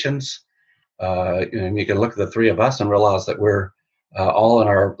generations. And you can look at the three of us and realize that we're all in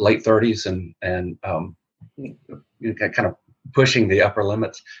our late 30s and kind of pushing the upper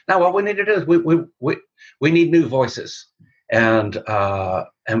limits. Now, what we need to do is we need new voices, and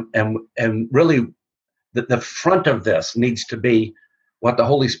really the front of this needs to be what the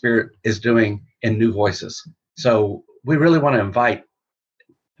Holy Spirit is doing in new voices. So we really want to invite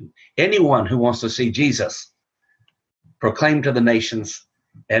anyone who wants to see Jesus proclaimed to the nations,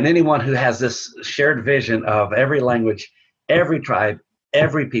 and anyone who has this shared vision of every language, every tribe,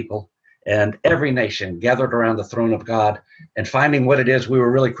 every people, and every nation gathered around the throne of God and finding what it is we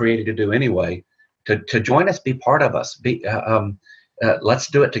were really created to do anyway, to join us, be part of us. Let's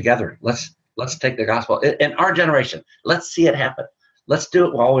do it together. Let's take the gospel in our generation. Let's see it happen. Let's do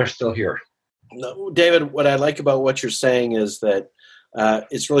it while we're still here. No, David, what I like about what you're saying is that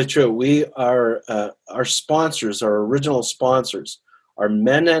it's really true. We are our sponsors, our original sponsors, are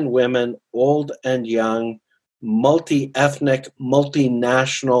men and women, old and young, multi-ethnic,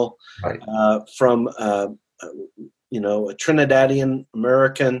 multinational, right. From a Trinidadian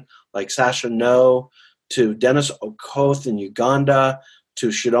American like Sasha No, to Dennis Okoth in Uganda, to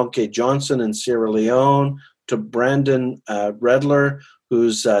Shidonke Johnson in Sierra Leone, to Brandon Redler,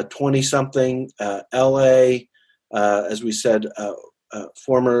 who's 20-something, L.A., as we said,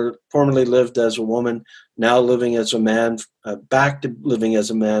 formerly lived as a woman, now living as a man, back to living as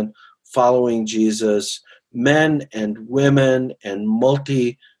a man, following Jesus, men and women and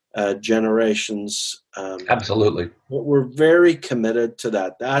multi-generations. Absolutely. We're very committed to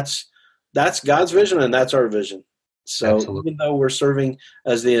that. That's God's vision, and that's our vision. So Absolutely. Even though we're serving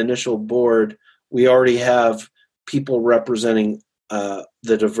as the initial board, we already have people representing the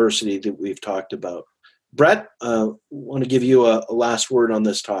diversity that we've talked about. Brett, want to give you a last word on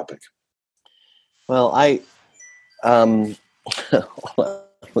this topic. Well, one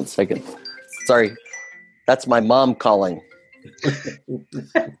second. Sorry, that's my mom calling.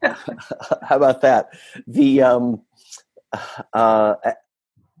 How about that?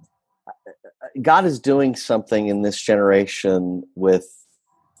 God is doing something in this generation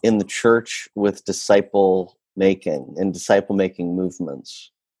in the church with disciple making and disciple making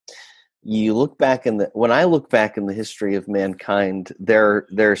movements. When I look back in the history of mankind, there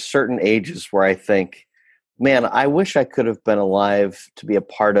are certain ages where I think, man, I wish I could have been alive to be a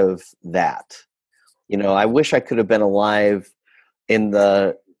part of that. I wish I could have been alive in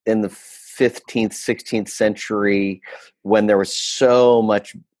the 15th, 16th century when there was so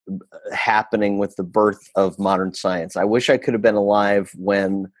much happening with the birth of modern science. I wish I could have been alive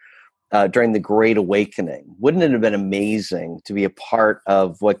during the Great Awakening. Wouldn't it have been amazing to be a part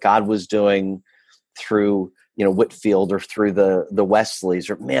of what God was doing through, Whitefield or through the Wesleys?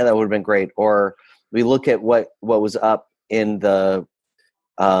 Or man, that would have been great. Or we look at what was up in 19th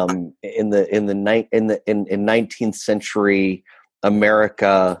century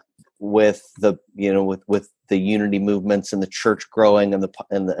America with the unity movements and the church growing and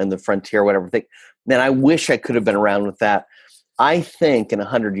the frontier, whatever. Man, I wish I could have been around with that. I think in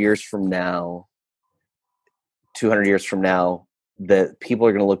 100 years from now, 200 years from now, that people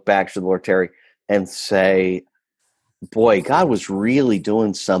are going to look back to the Lord Terry and say, boy, God was really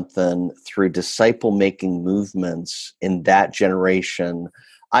doing something through disciple-making movements in that generation.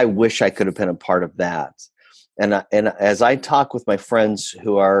 I wish I could have been a part of that. And as I talk with my friends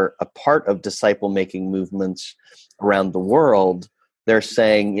who are a part of disciple-making movements around the world, they're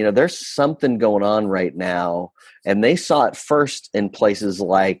saying, there's something going on right now. And they saw it first in places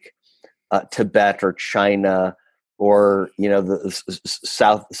like Tibet or China or the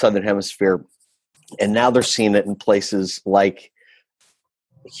southern hemisphere, and now they're seeing it in places like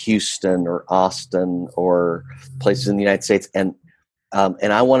Houston or Austin or places in the United States, and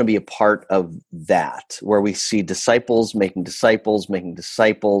I want to be a part of that, where we see disciples making disciples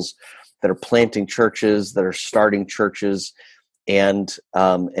that are planting churches, that are starting churches, and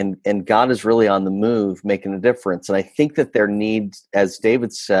God is really on the move, making a difference. And I think that there needs, as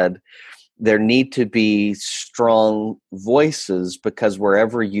David said, there need to be strong voices, because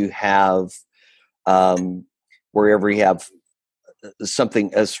wherever you have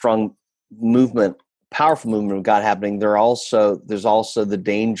something, a strong movement, powerful movement of God happening, there's also the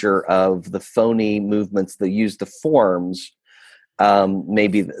danger of the phony movements that use the forms,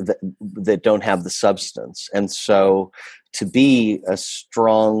 maybe that don't have the substance. And so to be a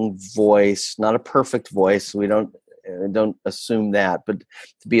strong voice, not a perfect voice, we don't assume that, but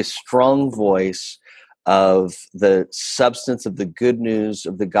to be a strong voice of the substance of the good news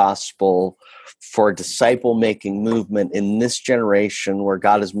of the gospel for a disciple-making movement in this generation where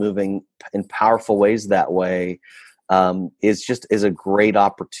God is moving in powerful ways that way, is a great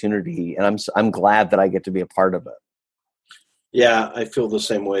opportunity. And I'm glad that I get to be a part of it. Yeah, I feel the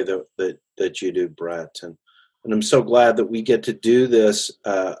same way that you do, Brett. And I'm so glad that we get to do this,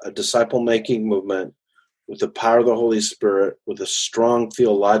 a disciple-making movement with the power of the Holy Spirit, with a strong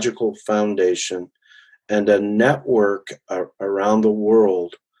theological foundation, and a network around the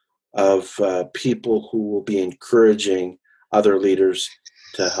world of people who will be encouraging other leaders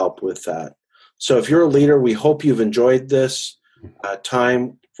to help with that. So if you're a leader, we hope you've enjoyed this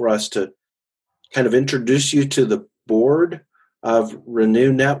time for us to kind of introduce you to the board of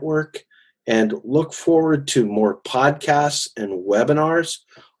Renew Network, and look forward to more podcasts and webinars.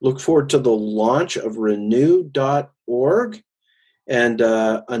 Look forward to the launch of renew.org. And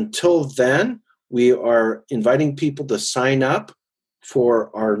until then, we are inviting people to sign up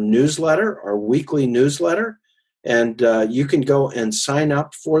for our newsletter, our weekly newsletter. And you can go and sign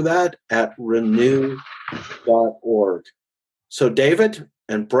up for that at renew.org. So David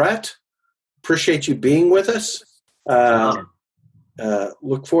and Brett, appreciate you being with us.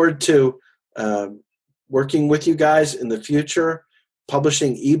 Look forward to working with you guys in the future,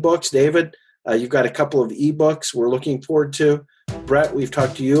 publishing ebooks. David, you've got a couple of ebooks we're looking forward to. Brett, we've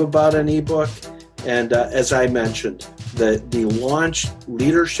talked to you about an ebook. And as I mentioned, the launch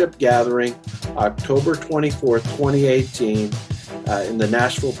leadership gathering, October 24th, 2018, in the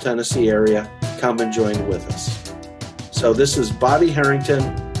Nashville, Tennessee area. Come and join with us. So this is Bobby Harrington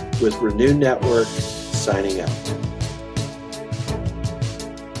with Renew Network signing out.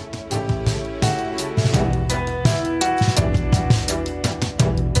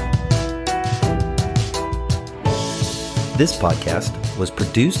 This podcast was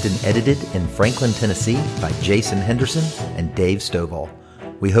produced and edited in Franklin, Tennessee by Jason Henderson and Dave Stovall.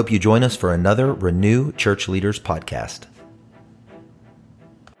 We hope you join us for another Renew Church Leaders podcast.